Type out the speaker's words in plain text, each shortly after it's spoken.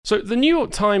So the New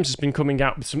York Times has been coming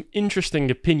out with some interesting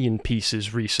opinion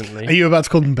pieces recently. Are you about to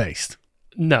call them based?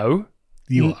 No.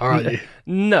 You are, aren't you?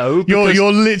 No.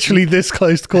 You're literally this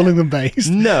close to calling them based.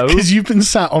 No. Because you've been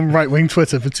sat on right-wing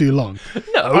Twitter for too long.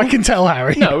 No. I can tell,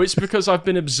 Harry. No, it's because I've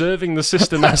been observing the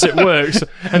system as it works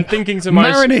and thinking to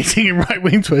myself... Marinating in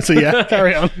right-wing Twitter, yeah.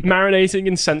 Carry on. Marinating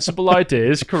in sensible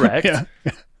ideas, correct. Yeah.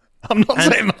 I'm not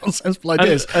saying nonsensible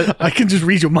ideas. I can just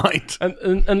read your mind.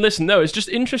 And listen, no, it's just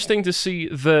interesting to see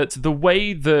that the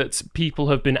way that people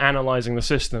have been analysing the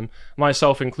system,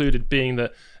 myself included, being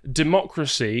that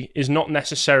democracy is not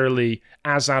necessarily,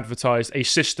 as advertised, a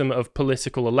system of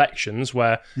political elections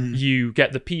where you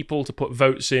get the people to put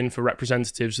votes in for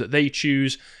representatives that they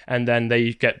choose, and then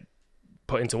they get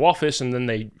put into office, and then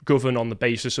they govern on the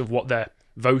basis of what their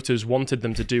voters wanted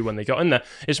them to do when they got in there.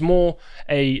 It's more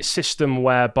a system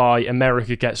whereby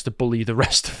America gets to bully the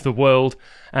rest of the world,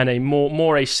 and a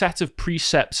more a set of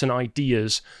precepts and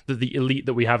ideas that the elite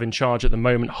that we have in charge at the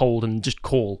moment hold and just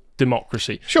call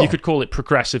democracy. Sure. You could call it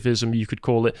progressivism, you could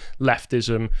call it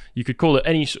leftism, you could call it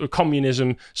any sort of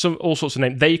communism, all sorts of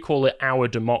names. They call it our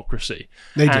democracy.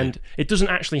 And it doesn't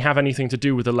actually have anything to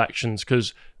do with elections,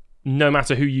 because no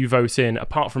matter who you vote in,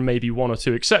 apart from maybe one or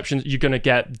two exceptions, you're going to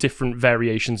get different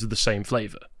variations of the same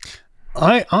flavour.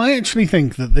 I actually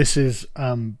think that this is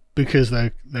because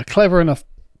they're clever enough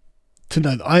to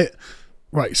know that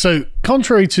Right, so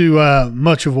contrary to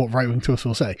much of what right-wing Twitter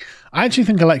will say, I actually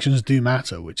think elections do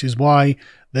matter, which is why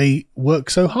they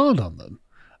work so hard on them.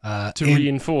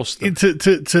 Reinforce them.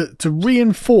 To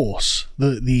reinforce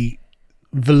the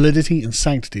validity and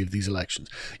sanctity of these elections.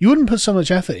 You wouldn't put so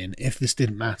much effort in if this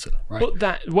didn't matter, right?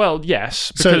 Well,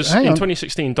 yes, because in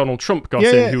 2016 Donald Trump got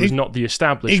in, who was not the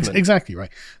establishment. Exactly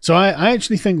right. So I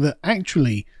actually think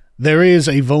that there is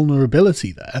a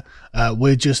vulnerability there.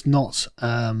 We're just not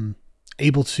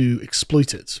able to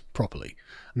exploit it properly,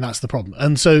 and that's the problem.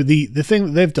 And so the thing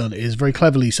that they've done is very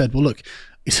cleverly said, well, look,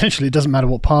 essentially it doesn't matter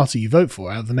what party you vote for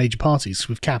out of the major parties,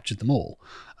 we've captured them all.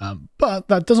 But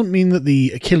that doesn't mean that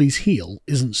the Achilles heel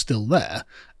isn't still there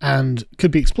and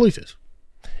could be exploited.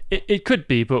 It could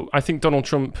be, but I think Donald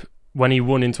Trump, when he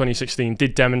won in 2016,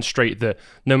 did demonstrate that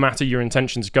no matter your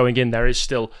intentions going in, there is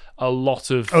still a lot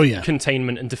of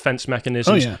containment and defense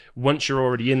mechanisms once you're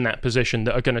already in that position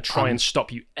that are going to try and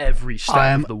stop you every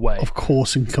step of the way. Of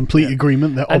course, in complete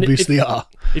agreement, there obviously are.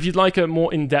 If you'd like a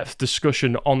more in-depth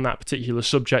discussion on that particular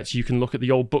subject, you can look at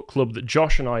the old book club that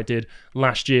Josh and I did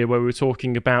last year, where we were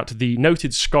talking about the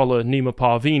noted scholar Nima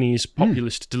Parvini's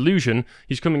Populist Delusion.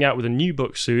 He's coming out with a new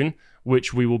book soon,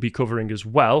 which we will be covering as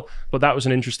well. But that was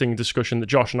an interesting discussion that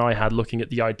Josh and I had, looking at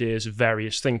the ideas of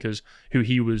various thinkers who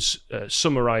he was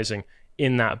summarizing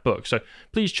in that book. So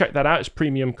please check that out. It's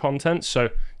premium content, so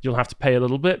you'll have to pay a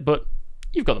little bit, but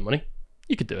you've got the money.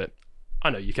 You could do it. I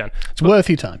know you can. It's worth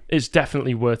your time. It's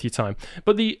definitely worth your time.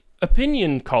 But the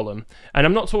opinion column, and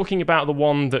I'm not talking about the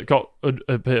one that got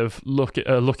a bit of look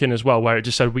in as well, where it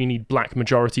just said we need black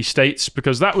majority states,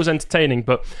 because that was entertaining,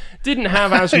 but didn't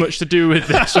have as much to do with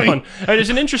this one. And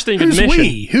it's an interesting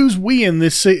admission. Who's we in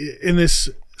this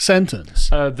sentence?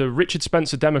 The Richard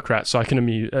Spencer Democrats, I can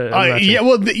imagine.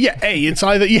 It's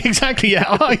either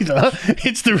either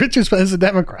it's the Richard Spencer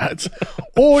Democrats,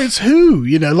 or it's who,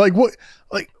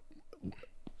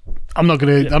 I'm not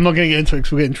gonna get into it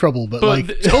because we'll get in trouble. But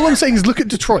all I'm saying is look at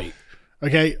Detroit.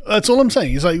 Okay, that's all I'm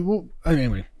saying. It's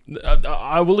anyway.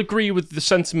 I will agree with the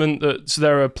sentiment that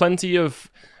there are plenty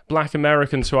of black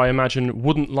Americans who I imagine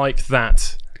wouldn't like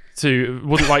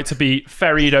to be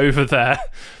ferried over there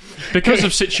because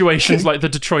of situations like the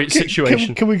Detroit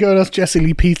situation. Can we go and ask Jesse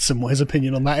Lee Peterson what his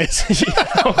opinion on that is?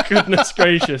 Oh, goodness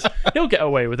gracious. He'll get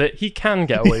away with it. He can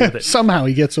get away with it. Somehow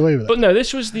he gets away with it. But no,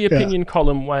 this was the opinion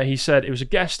column where he said, it was a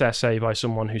guest essay by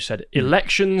someone who said,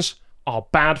 elections are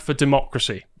bad for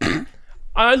democracy.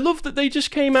 I love that they just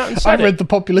came out and said I read The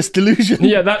Populist Delusion.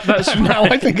 Yeah, that's now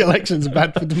I think elections are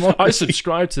bad for democracy. I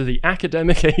subscribe to the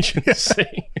academic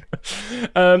agency.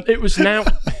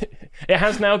 It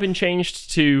has now been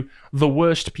changed to the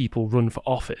worst people run for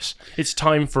office. It's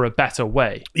time for a better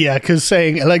way. Yeah, because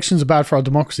saying elections are bad for our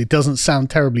democracy doesn't sound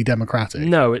terribly democratic.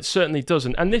 No, it certainly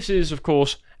doesn't. And this is, of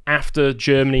course, after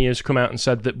Germany has come out and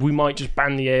said that we might just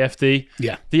ban the AfD.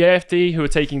 Yeah. The AfD, who are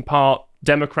taking part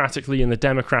democratically in the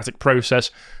democratic process,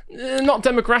 not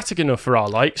democratic enough for our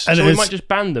likes, so we might just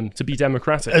ban them to be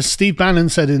democratic. As Steve Bannon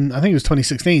said in, I think it was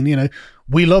 2016,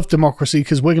 we love democracy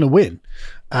because we're going to win.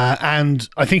 And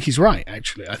I think he's right,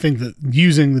 actually. I think that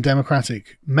using the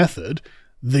democratic method,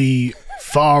 the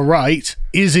far right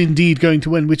is indeed going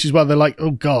to win, which is why they're like,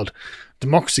 oh God,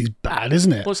 democracy's bad,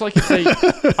 isn't it? Well, it's like if they...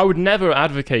 I would never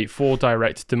advocate for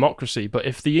direct democracy, but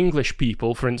if the English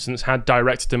people, for instance, had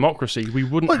direct democracy, we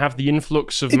wouldn't have the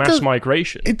influx of mass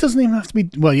migration. It doesn't even have to be...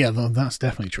 Well, yeah, that's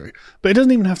definitely true. But it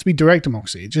doesn't even have to be direct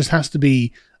democracy. It just has to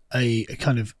be a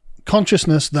kind of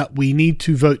consciousness that we need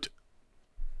to vote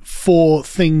for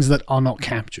things that are not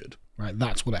captured, right?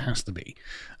 That's what it has to be.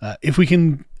 If we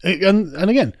can... And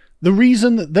again, the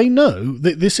reason that they know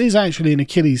that this is actually an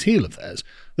Achilles heel of theirs,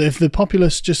 that if the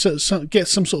populace just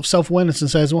gets some sort of self-awareness and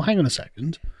says, well, hang on a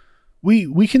second,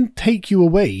 we can take you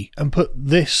away and put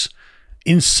this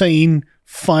insane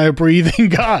fire-breathing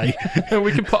guy.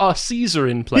 We can put our Caesar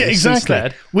in place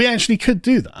instead. We actually could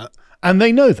do that, and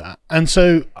they know that. And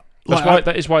so...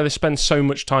 that is why they spend so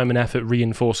much time and effort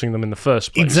reinforcing them in the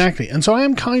first place. Exactly. And so I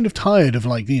am kind of tired of,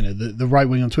 like, you know, the right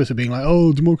wing on Twitter being like,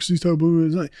 oh, democracy's terrible.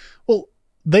 It's like, well,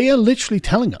 they are literally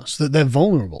telling us that they're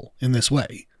vulnerable in this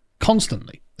way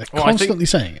constantly. They're constantly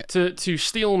saying it. To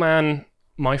Steelman,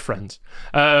 my friend,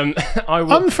 I'm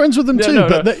friends with them too,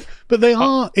 but they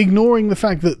are ignoring the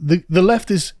fact that the left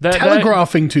is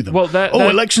telegraphing to them.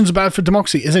 Elections are bad for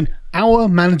democracy. As in, our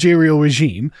managerial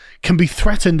regime can be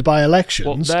threatened by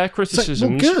elections. Well, their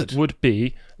criticisms would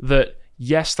be that,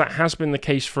 yes, that has been the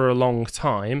case for a long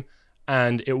time,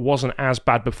 and it wasn't as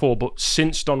bad before, but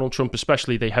since Donald Trump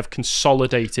especially, they have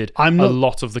consolidated a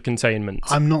lot of the containment.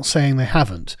 I'm not saying they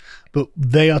haven't, but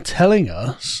they are telling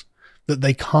us that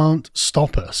they can't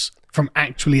stop us from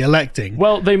actually electing.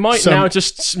 Well, they might now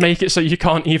just make it so you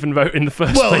can't even vote in the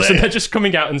first place, and they're just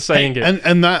coming out and saying it.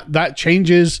 And that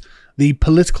changes the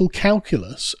political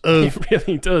calculus of... It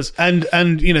really does.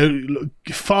 And you know,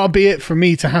 far be it from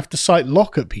me to have to cite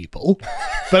Locke at people,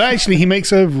 but actually he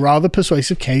makes a rather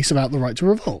persuasive case about the right to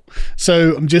revolt.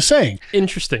 So I'm just saying.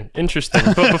 Interesting.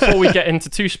 But before we get into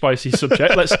too spicy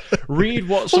subject, let's read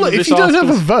what some of this if you don't have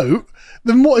a vote,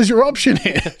 then what is your option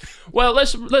here? Well,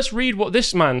 let's read what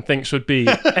this man thinks would be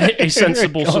a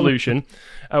sensible solution.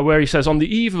 Where he says, on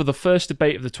the eve of the first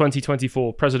debate of the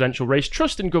 2024 presidential race,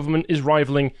 trust in government is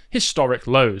rivaling historic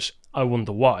lows. I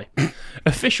wonder why.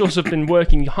 Officials have been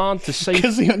working hard to save...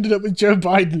 Because he ended up with Joe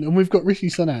Biden and we've got Rishi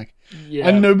Sunak. Yeah.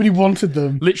 And nobody wanted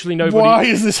them. Literally nobody. Why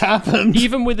has this happened?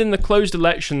 Even within the closed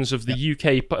elections of the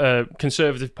UK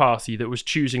Conservative Party that was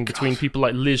choosing between people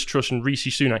like Liz Truss and Rishi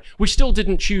Sunak, we still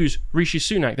didn't choose Rishi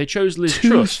Sunak. They chose Liz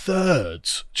Truss.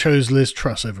 2/3 chose Liz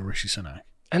Truss over Rishi Sunak.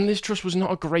 And Liz Truss was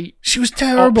not a great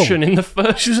option in the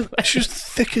first She was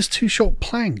thick as two short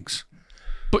planks.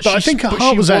 But I think her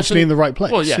heart was actually in the right place.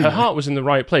 Well, yeah, her heart was in the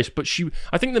right place. But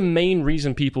I think the main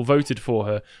reason people voted for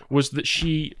her was that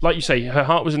she, like you say, her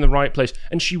heart was in the right place,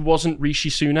 and she wasn't Rishi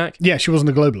Sunak. Yeah, she wasn't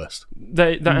a globalist.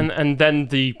 And then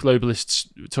the globalists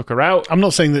took her out. I'm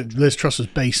not saying that Liz Truss was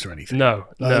based or anything. No.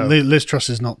 Liz Truss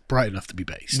is not bright enough to be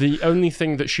based. The only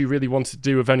thing that she really wanted to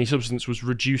do of any substance was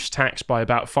reduce tax by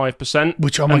about 5%.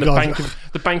 Which, oh my God.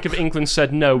 The Bank of England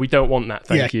said, no, we don't want that,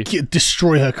 thank you.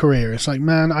 Destroy her career. It's like,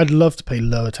 man, I'd love to pay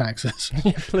lower taxes.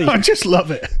 Yeah, please. I just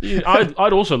love it.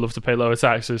 I'd also love to pay lower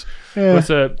taxes. Yeah.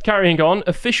 But carrying on,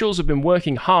 officials have been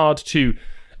working hard to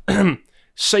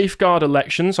safeguard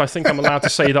elections. I think I'm allowed to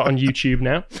say that on YouTube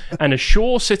now, and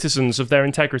assure citizens of their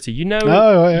integrity. You know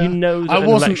that I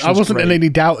wasn't in any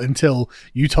doubt until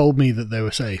you told me that they were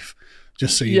safe.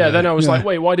 Just so you know. Then I was like,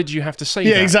 wait, why did you have to say that?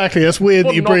 Yeah, exactly. That's weird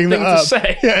that you bring that up. To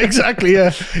say. Yeah, exactly.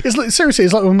 Yeah, it's like, seriously,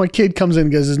 it's like when my kid comes in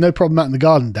and goes, "There's no problem out in the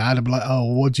garden, Dad." I'm like,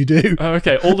 "Oh, what'd you do?" Oh,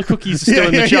 okay, all the cookies are still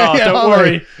in the jar. Don't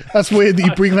worry. That's weird that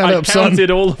you bring that up, son. I counted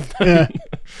all of them. Yeah.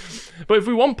 But if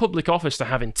we want public office to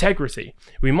have integrity,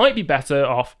 we might be better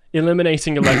off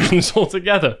eliminating elections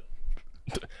altogether.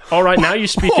 All right, now you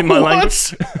speak in my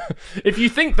language. If you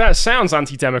think that sounds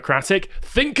anti-democratic,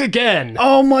 think again.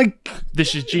 Oh my...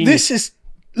 This is genius. This is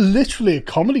literally a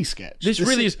comedy sketch. This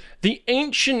really is. The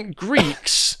ancient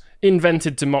Greeks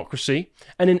invented democracy,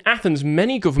 and in Athens,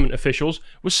 many government officials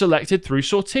were selected through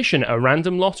sortition, a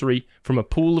random lottery from a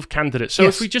pool of candidates. So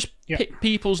if we just pick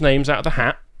people's names out of the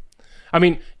hat, I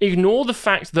mean, ignore the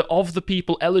fact that of the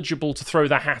people eligible to throw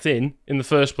that hat in the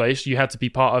first place, you had to be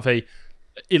part of a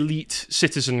elite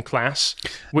citizen class,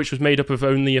 which was made up of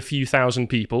only a few thousand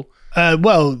people.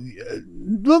 Well,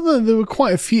 there were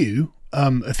quite a few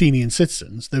Athenian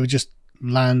citizens. They were just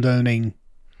landowning.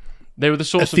 They were the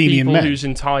sorts Athenian of people men whose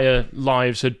entire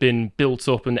lives had been built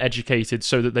up and educated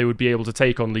so that they would be able to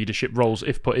take on leadership roles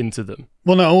if put into them.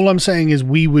 Well, no, all I'm saying is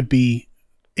we would be,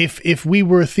 if we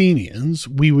were Athenians,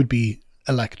 we would be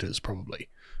electors probably,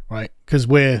 right? Because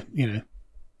we're,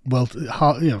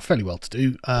 fairly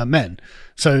well-to-do men.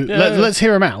 So let's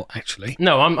hear him out. Actually,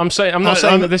 no, I'm not saying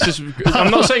that this is.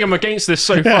 I'm not saying I'm against this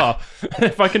so far.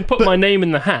 If I can put my name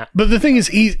in the hat. But the thing is,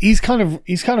 he's kind of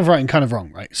right and kind of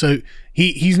wrong, right? So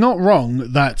he's not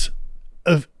wrong that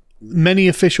many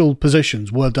official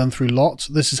positions were done through lots.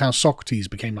 This is how Socrates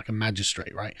became like a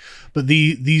magistrate, right? But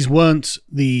these weren't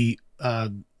the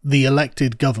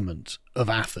elected government of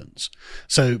Athens.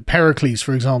 So Pericles,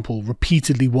 for example,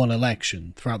 repeatedly won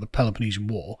election throughout the Peloponnesian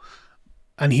War,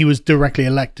 and he was directly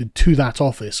elected to that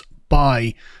office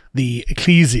by the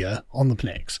ecclesia on the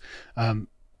Pnyx.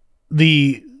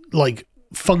 The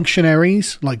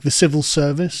functionaries, like the civil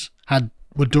service,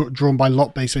 were drawn by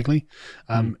lot, basically.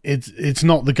 It's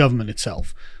not the government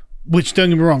itself. Which, don't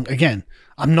get me wrong, again,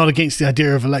 I'm not against the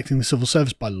idea of electing the civil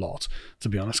service by lot, to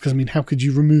be honest, because, I mean, how could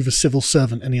you remove a civil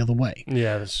servant any other way?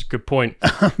 Yeah, that's a good point.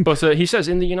 But he says,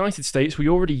 in the United States, we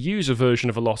already use a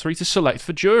version of a lottery to select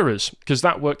for jurors, because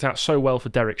that worked out so well for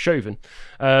Derek Chauvin.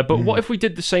 But what if we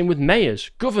did the same with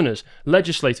mayors, governors,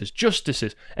 legislators,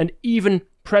 justices, and even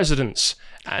presidents?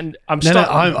 And I'm okay.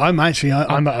 I'm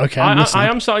listening. I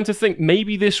am starting to think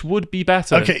maybe this would be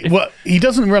better. Okay, he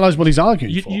doesn't realize what he's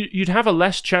arguing for. You'd have a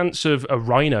less chance of a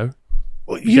rhino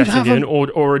getting in,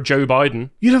 or a Joe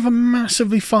Biden. You'd have a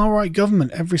massively far-right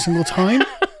government every single time.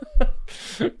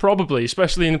 Probably,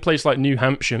 especially in a place like New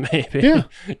Hampshire, maybe. Yeah.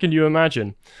 Can you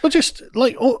imagine? Well, just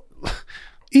like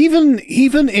even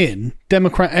in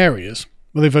Democrat areas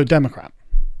where they vote Democrat,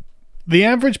 the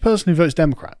average person who votes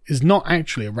Democrat is not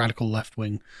actually a radical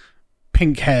left-wing,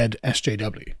 pink-haired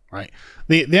SJW, right?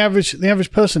 The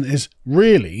average person is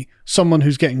really someone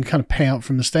who's getting kind of payout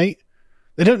from the state.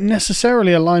 They don't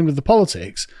necessarily align with the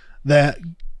politics. They're,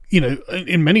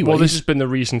 in many ways. Well, this has been the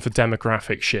reason for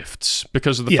demographic shifts,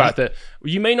 because of the fact that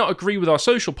you may not agree with our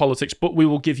social politics, but we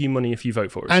will give you money if you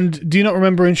vote for us. And do you not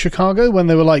remember in Chicago when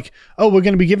they were like, oh, we're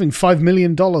going to be giving $5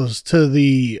 million to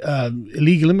the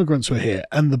illegal immigrants who are here,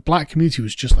 and the black community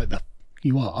was just like,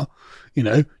 you are,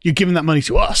 you're giving that money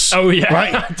to us. Oh, yeah.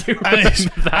 Right? I do remember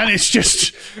that. And it's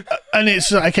just, and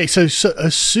it's, okay, so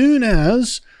as soon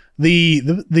as the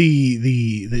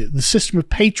system of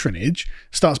patronage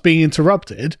starts being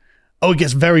interrupted, it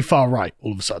gets very far right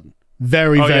all of a sudden.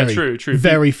 Very true.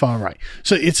 Very far right.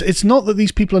 So it's not that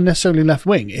these people are necessarily left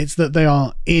wing, it's that they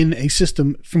are in a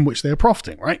system from which they are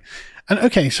profiting, right? And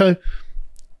okay, so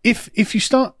if you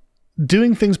start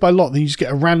doing things by lot, then you just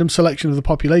get a random selection of the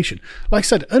population. Like I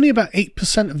said, only about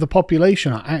 8% of the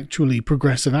population are actually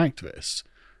progressive activists.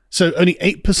 So only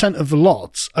 8% of the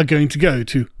lots are going to go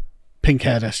to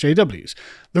pink-haired SJWs.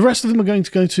 The rest of them are going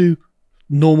to go to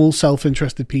normal,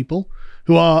 self-interested people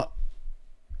who are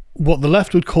what the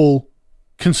left would call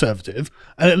conservative,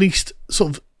 and at least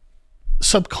sort of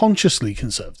subconsciously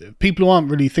conservative. People who aren't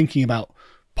really thinking about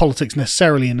politics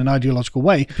necessarily in an ideological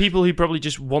way. People who probably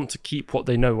just want to keep what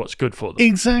they know what's good for them.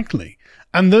 Exactly.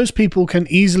 And those people can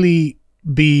easily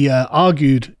be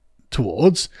argued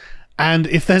towards. And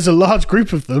if there's a large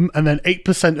group of them and then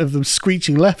 8% of them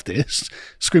screeching leftists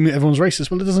screaming at everyone's racist,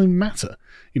 well, it doesn't even matter.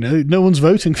 No one's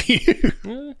voting for you.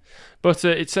 Yeah. But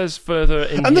it says further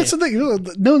in and that's the thing.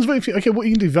 No one's voting for you. Okay, what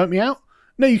you can do? Vote me out?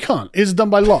 No, you can't. It's done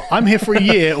by lot. I'm here for a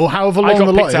year or however long the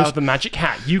lot is. I got picked out of the magic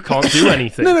hat. You can't do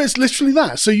anything. No, it's literally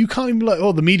that. So you can't even be like,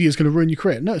 oh, the media is going to ruin your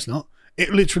career. No, it's not.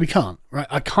 It literally can't, right?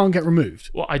 I can't get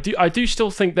removed. Well, I do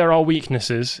still think there are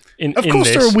weaknesses in this. Of course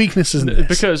there are weaknesses in this.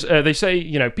 Because they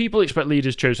say, people expect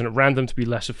leaders chosen at random to be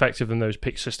less effective than those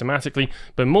picked systematically,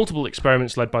 but multiple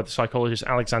experiments led by the psychologist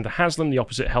Alexander Haslam, the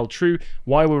opposite held true.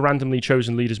 Why were randomly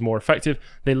chosen leaders more effective?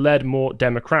 They led more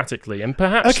democratically, and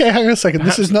perhaps... Okay, hang on a second.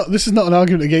 This is not an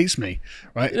argument against me,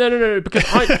 right? No,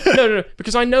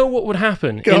 because I know what would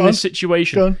happen this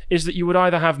situation is that you would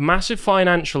either have massive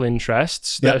financial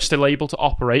interests that are still able to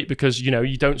operate because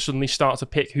you don't suddenly start to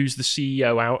pick who's the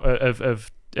CEO out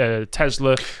of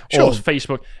Tesla or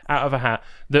Facebook out of a hat,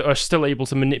 that are still able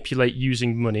to manipulate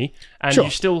using money, and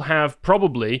you still have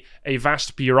probably a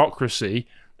vast bureaucracy,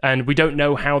 and we don't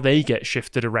know how they get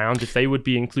shifted around, if they would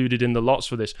be included in the lots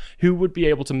for this. Who would be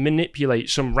able to manipulate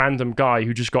some random guy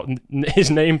who just got his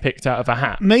name picked out of a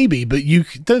hat? Maybe, but you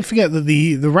don't forget that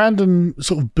the random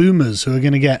sort of boomers who are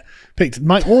going to get picked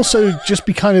might also just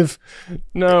be kind of...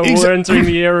 No, we're entering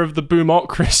the era of the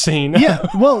boomocracy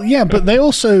now. Yeah, but they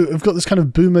also have got this kind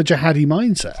of boomer jihadi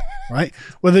mindset, right?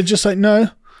 Where they're just like, no,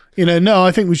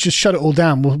 I think we should just shut it all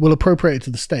down. We'll appropriate it to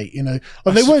the state.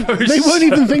 Like they won't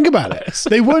even think about it.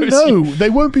 They won't know. They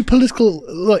won't be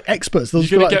political experts.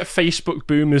 You're going to get Facebook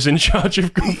boomers in charge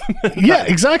of government. Yeah,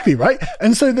 exactly, right.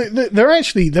 And so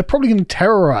they're probably going to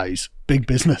terrorize big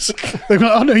business. They're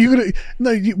going, oh no,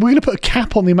 we're gonna put a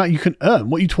cap on the amount you can earn.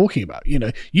 What are you talking about? You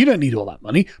don't need all that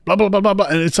money. Blah blah blah blah blah.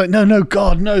 And it's like, no,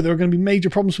 God, no, there are going to be major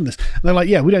problems from this. And they're like,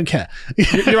 yeah, we don't care.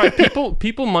 You're right.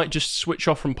 People might just switch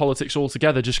off from politics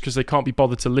altogether just because they can't be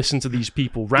bothered to listen to these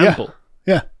people ramble.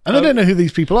 Yeah, and I don't know who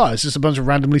these people are. It's just a bunch of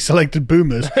randomly selected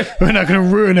boomers who are not going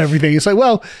to ruin everything. It's like,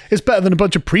 well, it's better than a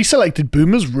bunch of pre-selected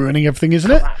boomers ruining everything, isn't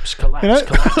it?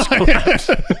 Collapse.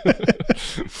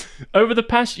 Over the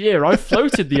past year, I've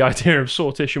floated the idea of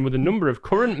sortition with a number of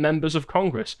current members of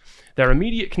Congress. Their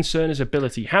immediate concern is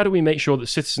ability. How do we make sure that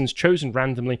citizens chosen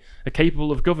randomly are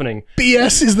capable of governing?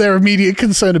 BS is their immediate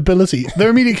concern ability. Their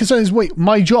immediate concern is, wait,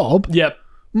 my job? Yep.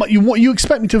 You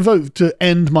expect me to vote to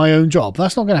end my own job?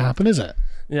 That's not going to happen, is it?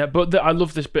 Yeah, but I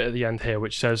love this bit at the end here,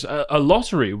 which says, a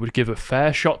lottery would give a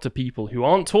fair shot to people who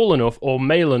aren't tall enough or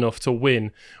male enough to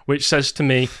win, which says to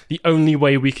me, the only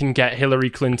way we can get Hillary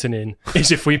Clinton in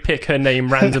is if we pick her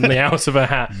name randomly out of a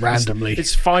hat. Randomly.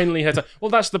 It's finally her time.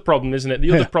 Well, that's the problem, isn't it?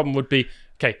 The other problem would be,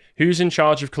 okay, who's in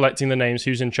charge of collecting the names?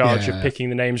 Who's in charge of picking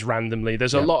the names randomly?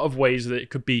 There's a lot of ways that it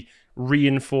could be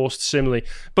reinforced similarly.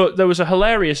 But there was a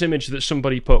hilarious image that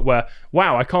somebody put where,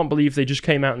 wow, I can't believe they just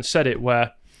came out and said it,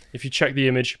 where if you check the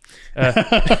image,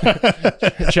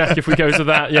 Jack, if we go to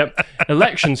that,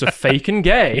 elections are fake and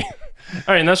gay.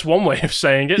 I mean, that's one way of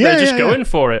saying it. They're just going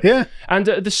for it. Yeah. And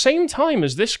at the same time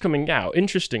as this coming out,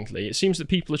 interestingly, it seems that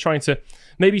people are trying to,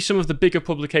 maybe some of the bigger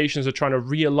publications are trying to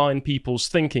realign people's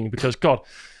thinking because, God,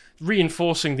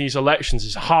 reinforcing these elections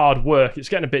is hard work. It's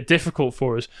getting a bit difficult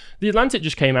for us. The Atlantic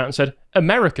just came out and said,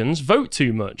 Americans vote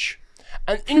too much.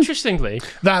 And interestingly,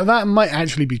 that might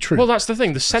actually be true. Well, that's the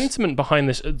thing. The sentiment behind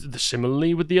this,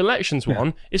 similarly with the elections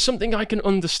one, is something I can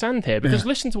understand here. Because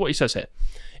listen to what he says here.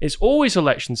 It's always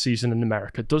election season in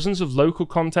America. Dozens of local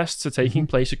contests are taking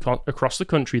place across the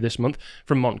country this month,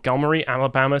 from Montgomery,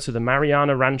 Alabama, to the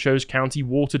Mariana Ranchos County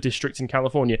Water District in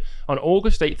California. On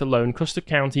August 8th alone, Custer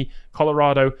County,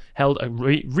 Colorado, held a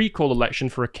recall election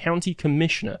for a county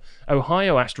commissioner.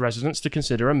 Ohio asked residents to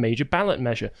consider a major ballot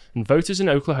measure, and voters in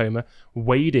Oklahoma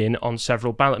weighed in on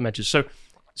several ballot measures. So,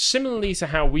 similarly to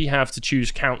how we have to choose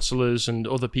councillors and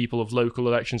other people of local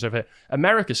elections over here,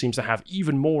 America seems to have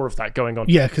even more of that going on.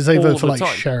 Yeah, because they vote for the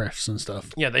time. sheriffs and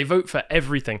stuff. Yeah, they vote for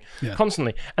everything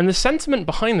constantly. And the sentiment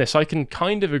behind this I can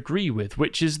kind of agree with,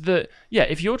 which is that,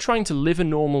 if you're trying to live a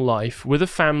normal life with a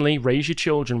family, raise your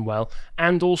children well,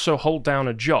 and also hold down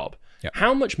a job,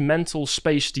 how much mental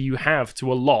space do you have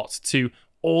to allot to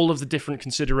all of the different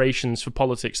considerations for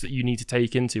politics that you need to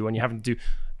take into when you're having to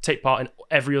take part in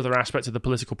every other aspect of the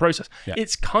political process?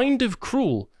 It's kind of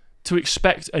cruel to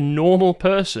expect a normal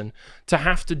person to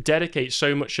have to dedicate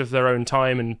so much of their own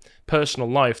time and personal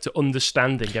life to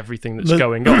understanding everything that's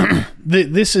going on.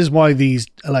 This is why these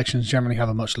elections generally have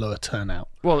a much lower turnout.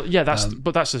 Well,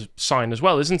 but that's a sign as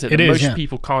well, isn't it? That most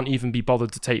people can't even be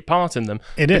bothered to take part in them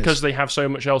because they have so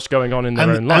much else going on in their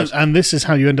own lives. And this is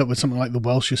how you end up with something like the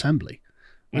Welsh Assembly.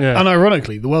 Yeah. And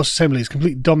ironically, the Welsh Assembly is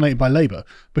completely dominated by Labour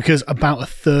because about a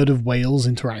third of Wales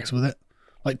interacts with it.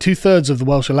 Like 2/3 of the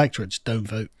Welsh electorates don't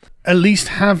vote. At least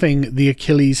having the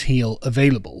Achilles heel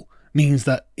available means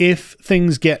that if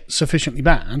things get sufficiently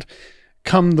bad,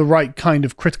 come the right kind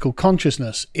of critical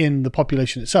consciousness in the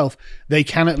population itself, they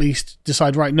can at least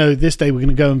decide, right, no, this day we're going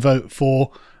to go and vote for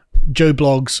Joe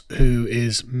Bloggs, who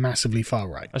is massively far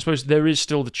right. I suppose there is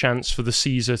still the chance for the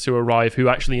Caesar to arrive who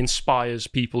actually inspires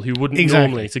people who wouldn't Exactly.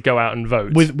 normally to go out and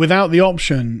vote. Without the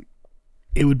option,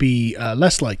 it would be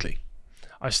less likely.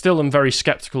 I still am very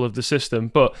skeptical of the system,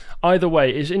 but either way,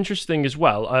 it's interesting as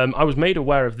well. I was made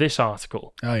aware of this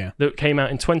article that came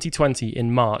out in 2020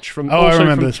 in March from I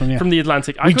remember this one, from The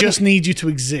Atlantic. We just need you to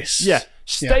exist. Yeah.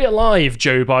 Stay alive,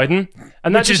 Joe Biden.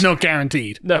 And Which is not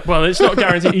guaranteed. No, well, it's not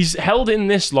guaranteed. He's held in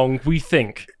this long, we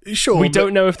think. Sure. We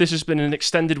don't know if this has been an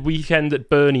extended weekend at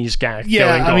Bernie's gag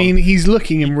going on. I mean, he's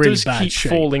looking in really bad shape. He does keep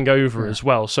falling over as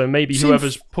well, so maybe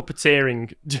whoever's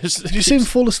puppeteering just... Did you see him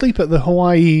fall asleep at the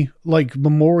Hawaii,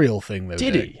 memorial thing?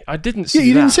 Did he? I didn't see that. Yeah,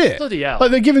 you didn't see it? Bloody hell.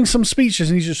 Like, they're giving some speeches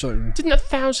and he's just like... Didn't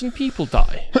 1,000 people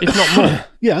die, if not more?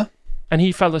 Yeah. And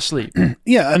he fell asleep.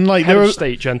 Yeah, and Head of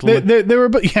state, gentlemen. There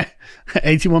were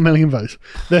 81 million votes.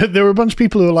 There were a bunch of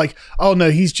people who were like, "Oh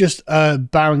no, he's just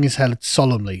bowing his head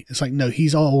solemnly." It's like, no,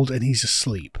 he's old and he's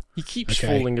asleep. He keeps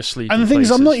falling asleep. And the thing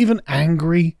is, I'm not even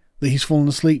angry that he's fallen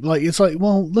asleep. Like, it's like,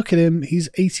 well, look at him. He's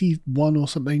 81 or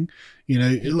something. You know,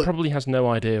 he probably has no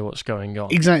idea what's going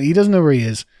on. Exactly. He doesn't know where he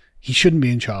is. He shouldn't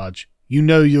be in charge. you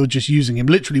know you're just using him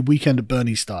literally Weekend at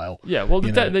Bernie style. Yeah, well,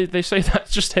 You know. they say that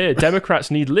just here.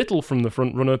 Democrats need little from the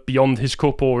front runner beyond his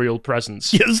corporeal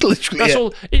presence. Yes, literally. That's it.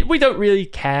 all. We don't really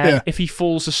care Yeah. if he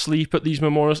falls asleep at these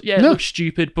memorials. Yeah, it No. looks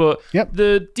stupid, but Yep.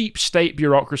 the deep state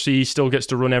bureaucracy still gets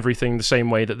to run everything the same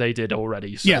way that they did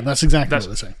already. So Yeah, that's exactly That's-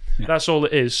 what they're saying. Yeah. that's all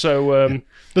it is. So,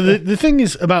 But the thing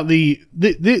is about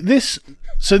this.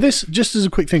 So this, just as a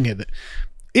quick thing here, that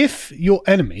if your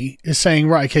enemy is saying,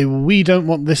 right, okay, well, we don't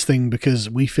want this thing because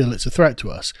we feel it's a threat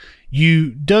to us,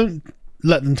 you don't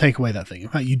let them take away that thing. In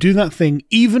fact, you do that thing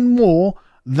even more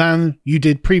than you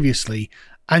did previously,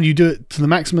 and you do it to the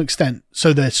maximum extent,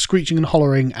 so they're screeching and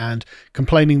hollering and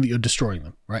complaining that you're destroying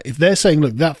them. Right? If they're saying,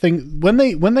 look, that thing, when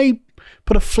they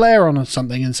put a flare on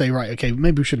something and say, right, okay,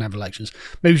 maybe we shouldn't have elections.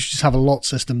 Maybe we should just have a lot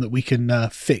system that we can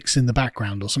fix in the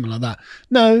background or something like that.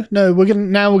 No, we're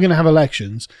gonna have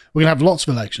elections. We're gonna have lots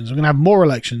of elections. We're gonna have more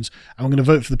elections, and we're gonna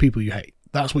vote for the people you hate.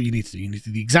 That's what you need to do. You need to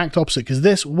do the exact opposite,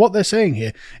 because what they're saying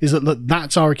here is that, look,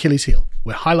 that's our Achilles heel.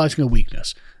 We're highlighting a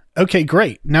weakness. Okay,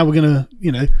 great. Now we're gonna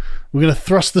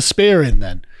thrust the spear in.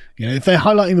 Then, if they're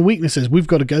highlighting the weaknesses, we've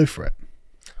got to go for it.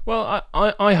 well,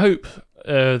 I hope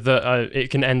that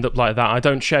it can end up like that. I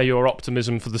don't share your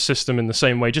optimism for the system in the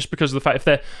same way, just because of the fact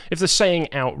if they're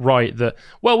saying outright that,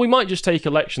 well, we might just take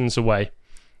elections away.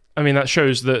 I mean, that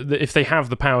shows that if they have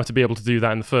the power to be able to do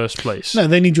that in the first place, No,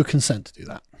 they need your consent to do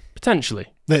that. potentially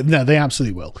They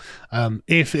absolutely will.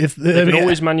 If they can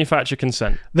always manufacture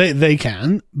consent. they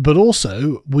can, but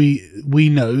also we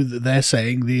know that they're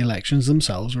saying the elections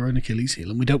themselves are an Achilles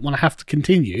heel, and we don't want to have to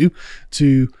continue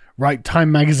to write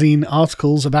Time magazine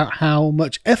articles about how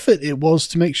much effort it was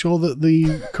to make sure that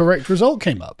the correct result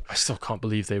came up. I still can't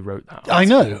believe they wrote that. I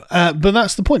know, but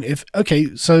that's the point.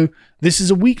 So this is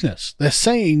a weakness. They're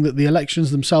saying that the elections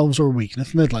themselves are a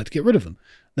weakness, and they'd like to get rid of them.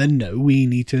 Then no, we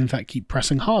need to in fact keep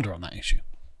pressing harder on that issue.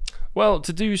 Well,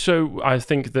 to do so, I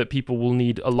think that people will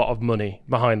need a lot of money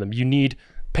behind them. You need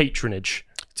patronage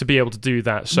to be able to do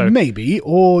that. So Maybe,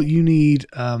 or you need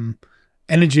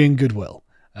energy and goodwill.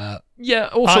 yeah,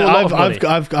 also a lot of money.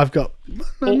 I've got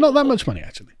not that much money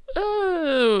actually.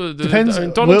 Depends.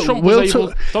 Donald Trump was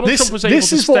able This to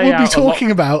is what stay we'll be out a lot-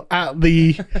 talking about at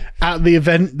the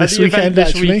event this at the weekend. event this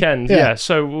actually, weekend, yeah.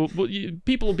 So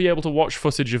people will be able to watch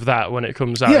footage of that when it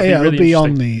comes out. yeah, It'll it'll be be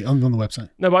really on the website.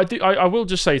 No, but I will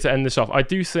just say, to end this off, I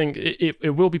do think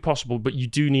it will be possible, but you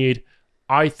do need,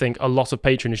 I think, a lot of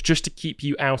patronage just to keep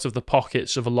you out of the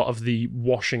pockets of a lot of the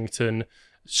Washington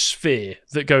sphere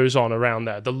that goes on around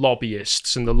there, the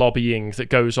lobbyists and the lobbying that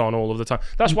goes on all of the time.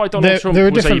 That's why Donald Trump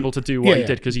was able to do what he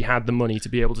did, because he had the money to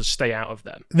be able to stay out of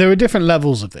them. There are different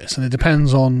levels of this, and it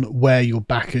depends on where your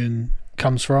backing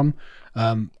comes from.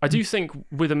 I do think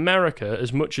with America,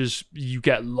 as much as you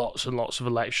get lots and lots of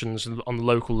elections on the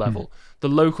local level, the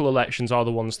local elections are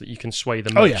the ones that you can sway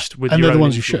the most with and your they're the own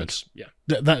ones influence. you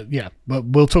should. But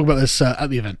we'll talk about this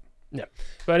at the event. Yeah.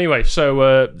 But anyway,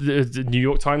 so the New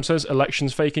York Times says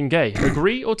elections fake and gay.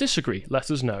 Agree or disagree? Let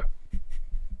us know.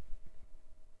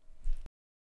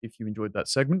 If you enjoyed that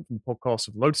segment from the podcast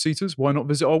of Lotus Eaters, why not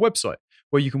visit our website,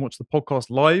 where you can watch the podcast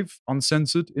live,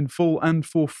 uncensored, in full, and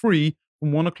for free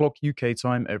from 1 o'clock UK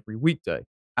time every weekday.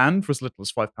 And for as little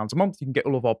as £5 a month, you can get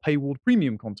all of our paywalled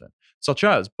premium content, such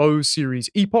as Bo's series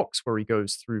Epochs, where he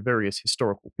goes through various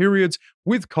historical periods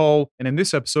with Carl, and in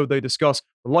this episode they discuss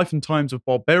the life and times of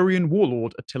barbarian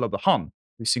warlord Attila the Hun,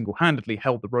 who single-handedly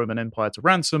held the Roman Empire to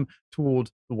ransom toward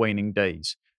the waning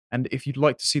days. And if you'd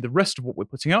like to see the rest of what we're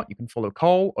putting out, you can follow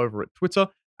Carl over at Twitter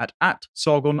at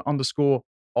 @Sargon_of_Acad,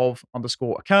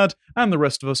 and the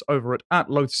rest of us over at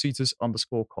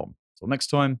LotusEaters_com. Till next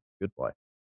time, goodbye.